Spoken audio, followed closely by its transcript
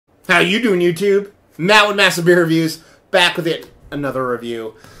How you doing, YouTube? Matt with Massive Beer Reviews, back with it, another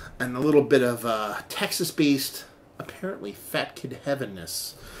review, and a little bit of Texas-based, apparently fat kid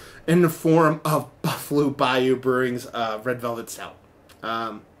heavenness, in the form of Buffalo Bayou Brewing's Red Velvet Stout.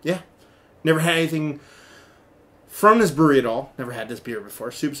 Yeah, never had anything from this brewery at all. Never had this beer before.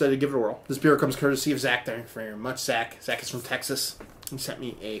 Super excited to give it a whirl. This beer comes courtesy of Zach. Thank you very much, Zach. Zach is from Texas. He sent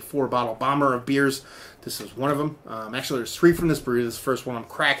me a 4-bottle bomber of beers. This is one of them. Actually, there's 3 from this brewery. This is the first one I'm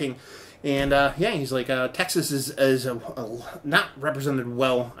cracking. And, yeah, he's like, Texas is not represented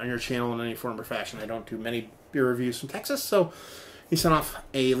well on your channel in any form or fashion. I don't do many beer reviews from Texas, so he sent off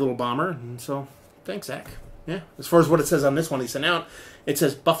a little bomber. And so, thanks, Zach. Yeah, as far as what it says on this one he sent out, it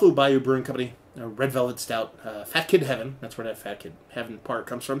says Buffalo Bayou Brewing Company, Red Velvet Stout, Fat Kid Heaven. That's where that Fat Kid Heaven part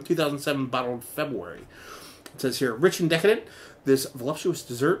comes from. 2007, bottled February. It says here, rich and decadent, this voluptuous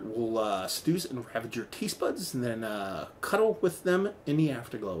dessert will seduce and ravage your taste buds and then cuddle with them in the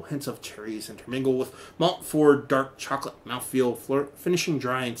afterglow. Hints of cherries intermingle with malt for dark chocolate mouthfeel, finishing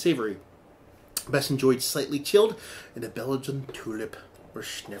dry and savory. Best enjoyed slightly chilled in a Belgian tulip or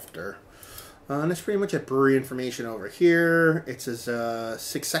snifter. And that's pretty much it. Brewery information over here. It says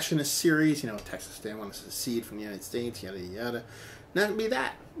Successionist series. You know, Texas, they want to secede from the United States, yada, yada. Not be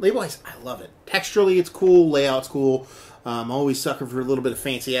that. Label-wise, I love it. Texturally, it's cool. Layout's cool. Always sucker for a little bit of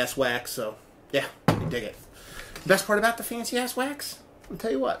fancy-ass wax, so, yeah, I dig it. The best part about the fancy-ass wax, I'll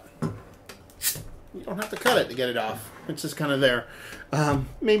tell you what. You don't have to cut it to get it off. It's just kind of there.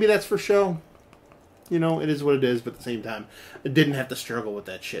 Maybe that's for show. You know, it is what it is, but at the same time, I didn't have to struggle with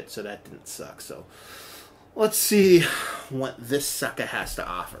that shit, so that didn't suck. So, let's see what this sucker has to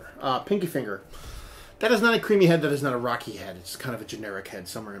offer. Pinky finger. That is not a creamy head, that is not a rocky head. It's kind of a generic head,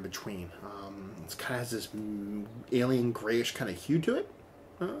 somewhere in between. It kind of has this alien grayish kind of hue to it.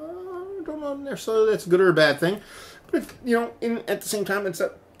 I don't know necessarily that's a good or a bad thing. But, you know, at the same time, it's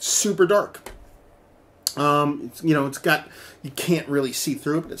super dark. You know, it's got, you can't really see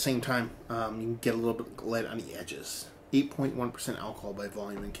through it, but at the same time, you can get a little bit of light on the edges. 8.1% alcohol by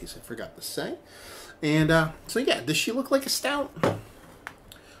volume, in case I forgot to say. And, so yeah, does she look like a stout?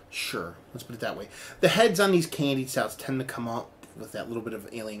 Sure, let's put it that way. The heads on these candied stouts tend to come up with that little bit of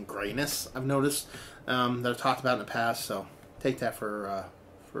alien grayness, I've noticed, that I've talked about in the past, so take that for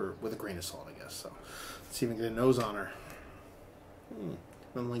with a grain of salt, I guess. So, let's see if I can get a nose on her.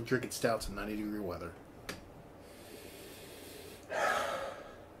 I'm like drinking stouts in 90-degree weather.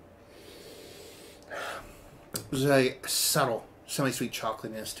 There's a subtle, semi-sweet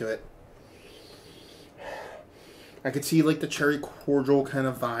chocolatiness to it. I could see like the cherry cordial kind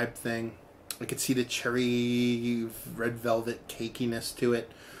of vibe thing. I could see the cherry red velvet cakiness to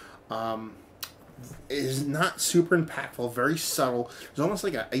it. It is not super impactful, very subtle. There's almost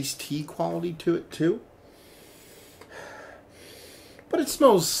like an iced tea quality to it too. But it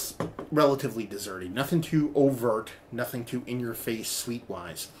smells relatively desserty. Nothing too overt, nothing too in-your-face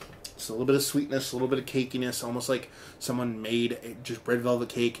sweet-wise. Just a little bit of sweetness, a little bit of cakiness, almost like someone made just red velvet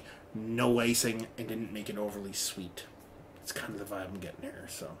cake, no icing, and didn't make it overly sweet. It's kind of the vibe I'm getting here.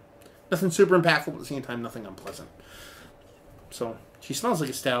 So, nothing super impactful, but at the same time, nothing unpleasant. So, she smells like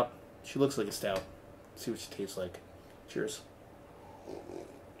a stout. She looks like a stout. Let's see what she tastes like. Cheers.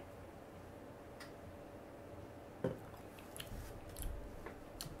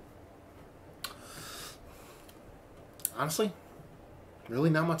 Honestly, really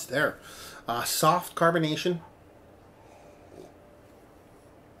not much there. Soft carbonation.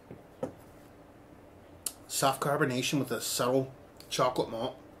 Soft carbonation with a subtle chocolate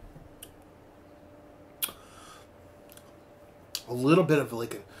malt. A little bit of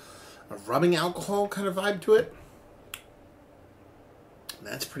like a rubbing alcohol kind of vibe to it. And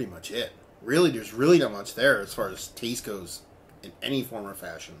that's pretty much it. Really, there's really not much there as far as taste goes in any form or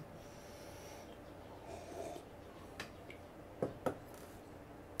fashion.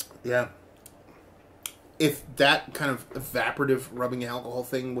 Yeah. If that kind of evaporative rubbing alcohol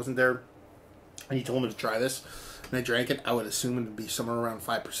thing wasn't there, and you told me to try this, and I drank it, I would assume it would be somewhere around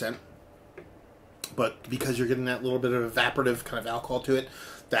 5%. But because you're getting that little bit of evaporative kind of alcohol to it,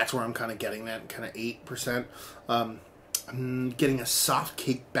 that's where I'm kind of getting that kind of 8%. I'm getting a soft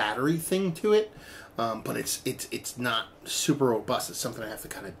cake battery thing to it, but it's not super robust. It's something I have to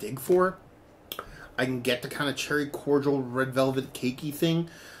kind of dig for. I can get the kind of cherry cordial red velvet cakey thing.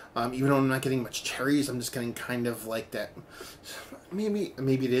 Even though I'm not getting much cherries, I'm just getting kind of like that. Maybe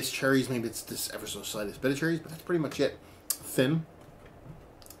it is cherries, maybe it's this ever so slightest bit of cherries, but that's pretty much it. Thin,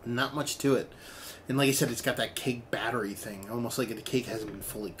 not much to it. And like I said, it's got that cake battery thing, almost like the cake hasn't been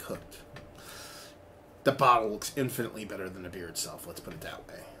fully cooked. The bottle looks infinitely better than the beer itself, let's put it that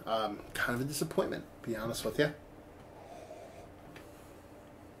way. Kind of a disappointment, to be honest with you.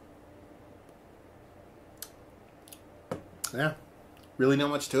 Yeah, really not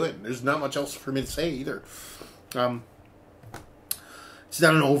much to it. There's not much else for me to say either. It's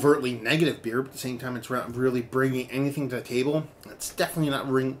not an overtly negative beer, but at the same time, it's not really bringing anything to the table. It's definitely not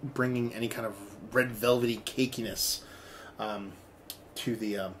bringing any kind of red velvety cakiness to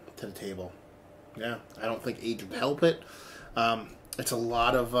the table. Yeah, I don't think age would help it. It's a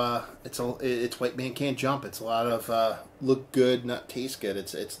lot of it's white man can't jump. It's a lot of look good, not taste good.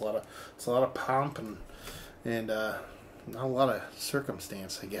 It's a lot of pomp and not a lot of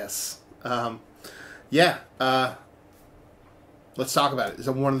circumstance, I guess. Yeah. Let's talk about it. It's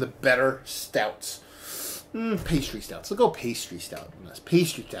one of the better stouts. Pastry stouts. Let's go pastry stout.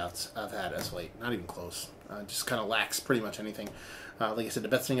 Pastry stouts I've had as late. Not even close. Just kind of lacks pretty much anything. Like I said, the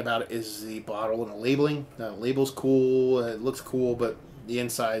best thing about it is the bottle and the labeling. The label's cool. It looks cool, but the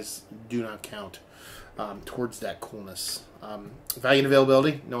insides do not count towards that coolness. Value and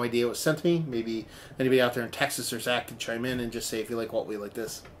availability. No idea what was sent to me. Maybe anybody out there in Texas or Zach can chime in and just say if you like what we like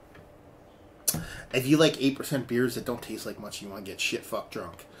this. If you like 8% beers that don't taste like much, you want to get shit-fucked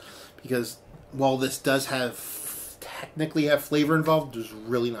drunk. Because while this does technically have flavor involved, there's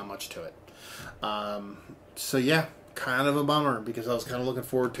really not much to it. So yeah, kind of a bummer because I was kind of looking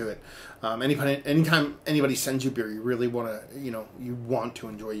forward to it. Anytime anybody sends you beer, you really want to, you want to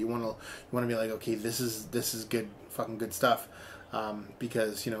enjoy. You want to be like, okay, this is good, fucking good stuff.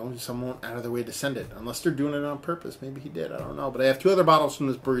 Because, someone went out of their way to send it. Unless they're doing it on purpose. Maybe he did. I don't know. But I have 2 other bottles from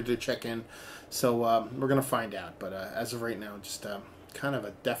this brewery to check in. So we're going to find out. But as of right now, just kind of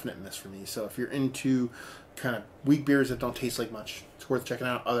a definite miss for me. So if you're into kind of weak beers that don't taste like much, it's worth checking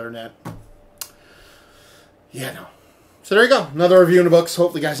out. Other than that, yeah, no. So there you go. Another review in the books.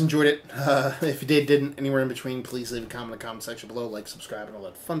 Hopefully you guys enjoyed it. If you didn't, anywhere in between, please leave a comment in the comment section below. Like, subscribe, and all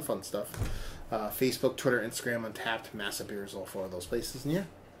that fun stuff. Facebook, Twitter, Instagram, Untapped, Massive Beers, all 4 of those places. And yeah,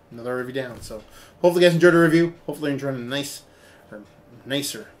 another review down. So hopefully you guys enjoyed the review. Hopefully you're enjoying a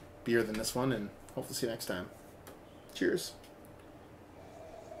nicer beer than this one. And hopefully see you next time. Cheers.